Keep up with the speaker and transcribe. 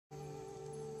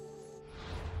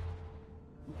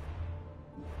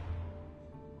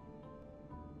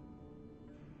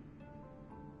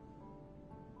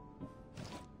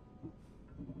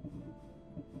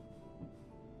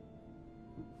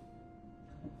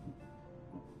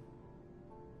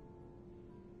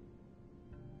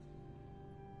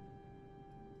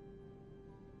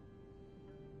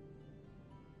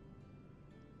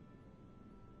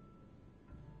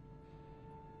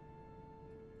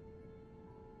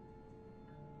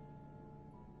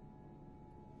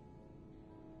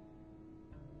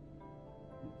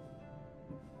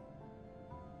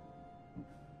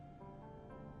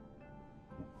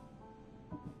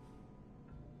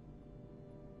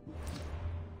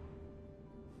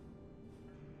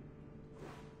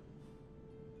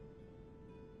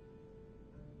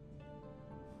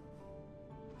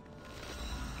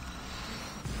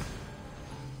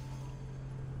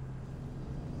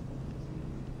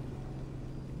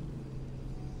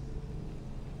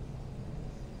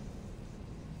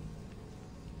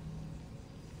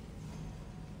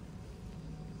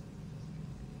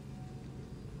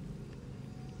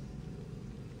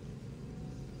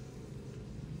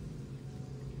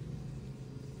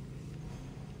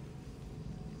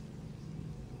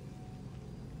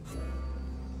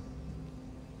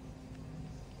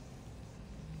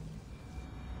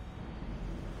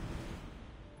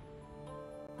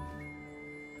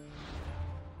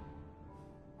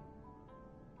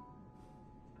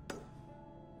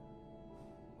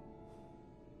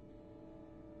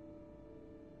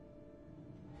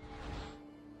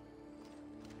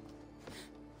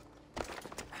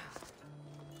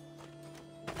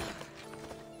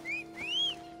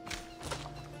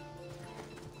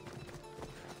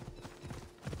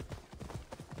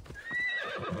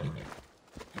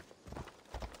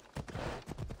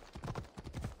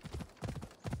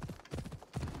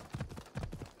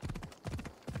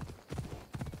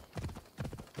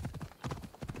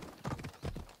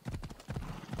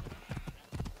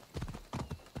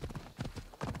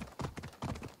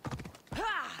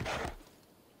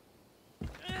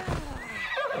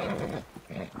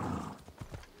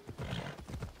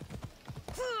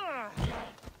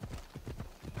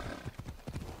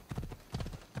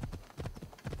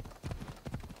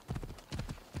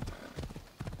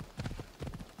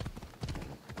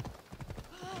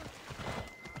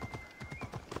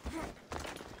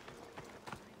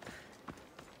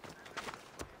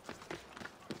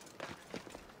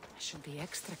Should be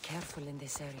extra careful in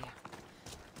this area.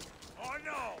 Oh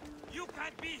no! You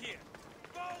can't be here!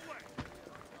 Go away!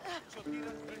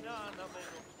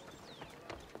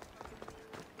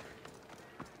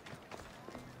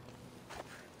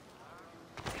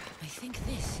 I think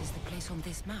this is the place on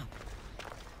this map.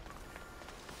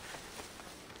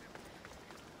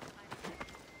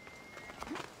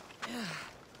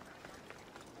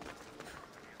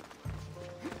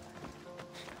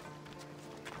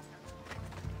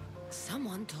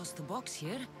 Someone tossed the box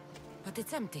here, but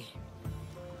it's empty.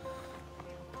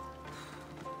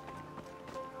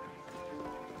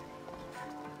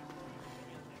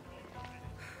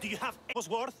 Do you have was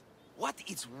worth? What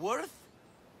it's worth?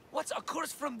 What's a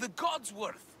curse from the gods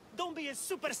worth? Don't be a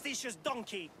superstitious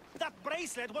donkey. That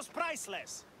bracelet was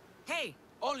priceless. Hey!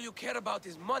 All you care about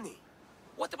is money.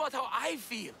 What about how I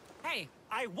feel? Hey!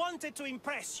 I wanted to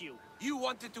impress you. You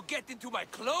wanted to get into my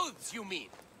clothes, you mean?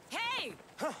 Hey!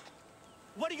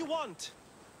 What do you want?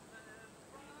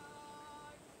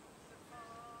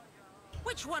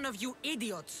 Which one of you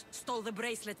idiots stole the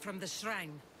bracelet from the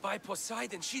shrine? By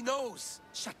Poseidon, she knows.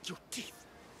 Shut your teeth.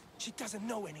 She doesn't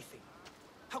know anything.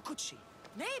 How could she?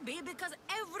 Maybe because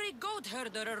every goat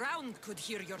herder around could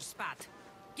hear your spat.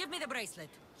 Give me the bracelet.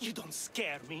 You don't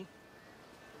scare me.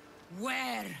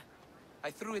 Where?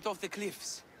 I threw it off the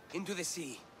cliffs, into the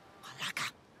sea.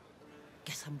 Malaka.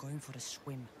 Guess I'm going for a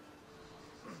swim.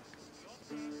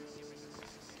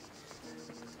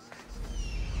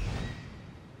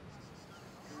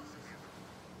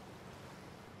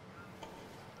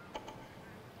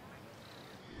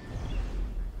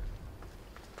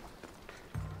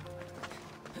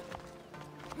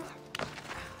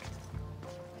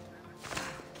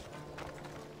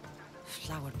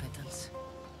 Flower petals.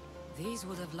 These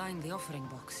would have lined the offering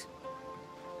box.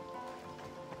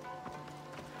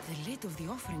 The lid of the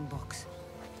offering box.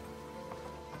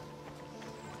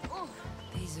 Oh.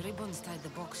 These ribbons tied the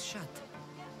box shut.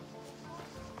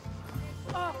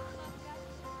 Oh.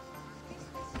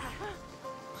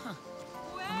 Huh.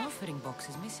 An offering box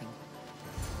is missing.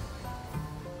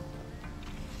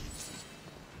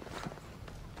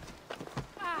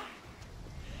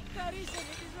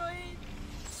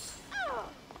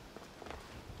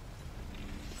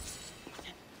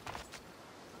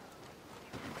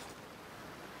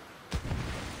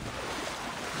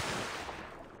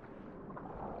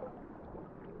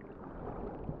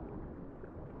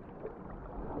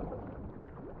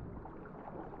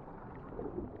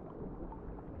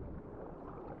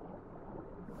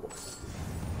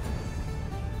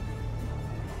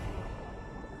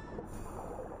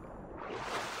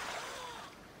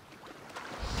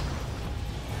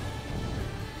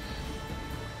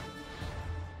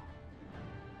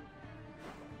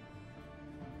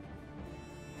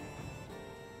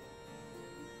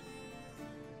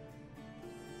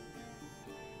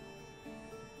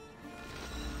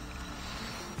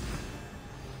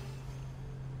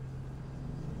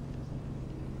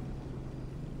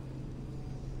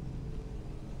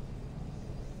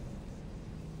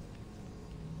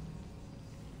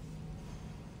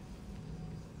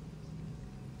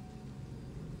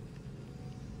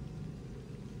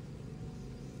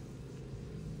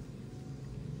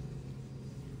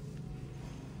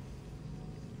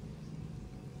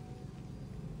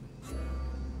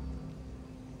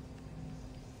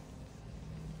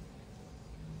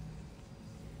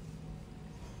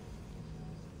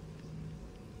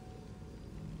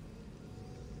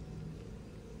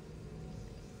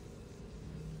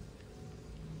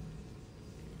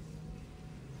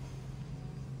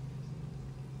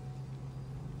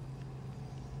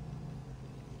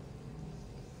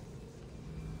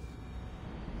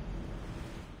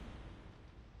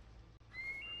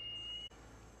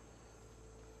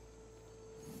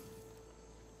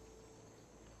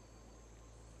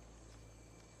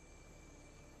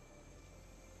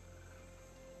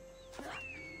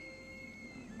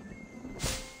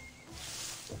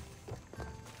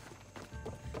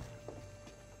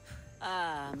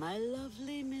 Ah, my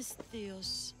lovely Miss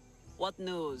Theos. What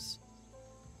news?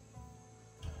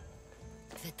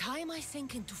 The time I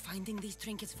sink into finding these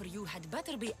trinkets for you had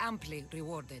better be amply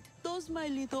rewarded. Does my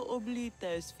little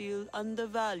oblites feel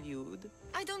undervalued?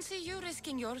 I don't see you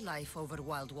risking your life over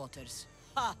wild waters.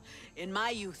 Ha! In my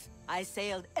youth, I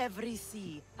sailed every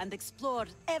sea and explored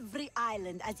every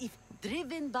island as if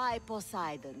driven by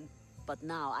Poseidon. But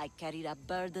now I carry a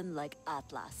burden like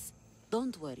Atlas.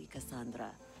 Don't worry,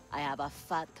 Cassandra. I have a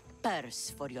fat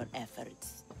purse for your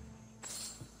efforts.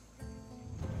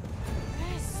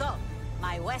 So,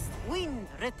 my west wind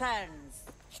returns.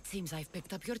 It seems I've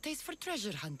picked up your taste for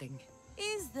treasure hunting.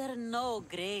 Is there no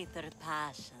greater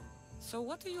passion? So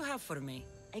what do you have for me?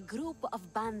 A group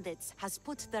of bandits has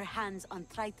put their hands on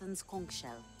Triton's conch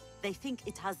shell. They think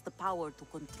it has the power to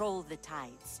control the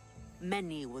tides.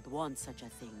 Many would want such a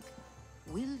thing.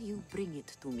 Will you bring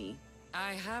it to me?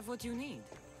 I have what you need.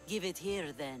 Give it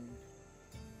here, then.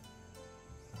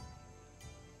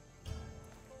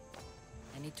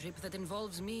 Any trip that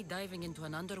involves me diving into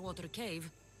an underwater cave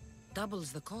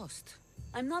doubles the cost.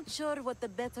 I'm not sure what the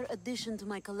better addition to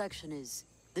my collection is.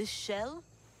 This shell,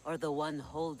 or the one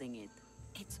holding it?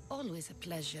 It's always a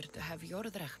pleasure to have your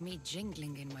drachmi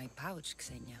jingling in my pouch,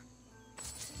 Xenia.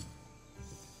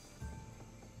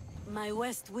 My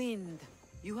west wind.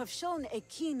 You have shown a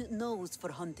keen nose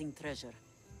for hunting treasure.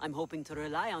 I'm hoping to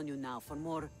rely on you now for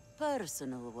more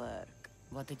personal work.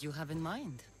 What did you have in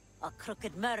mind? A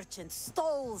crooked merchant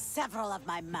stole several of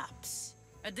my maps.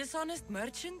 A dishonest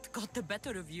merchant got the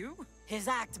better of you? His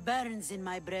act burns in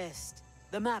my breast.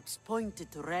 The maps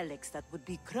pointed to relics that would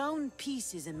be crown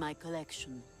pieces in my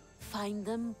collection. Find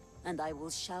them, and I will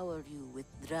shower you with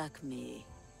drachmi.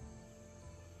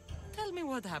 Tell me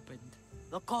what happened.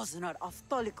 The cozener of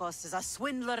Tolikos is a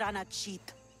swindler and a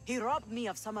cheat. He robbed me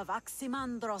of some of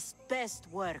Aximandros' best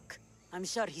work. I'm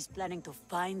sure he's planning to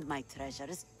find my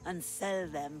treasures and sell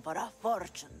them for a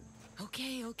fortune.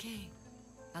 Okay.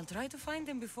 I'll try to find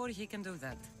him before he can do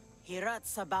that. He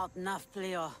rots about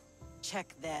Nafplio.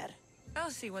 Check there. I'll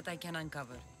see what I can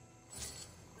uncover.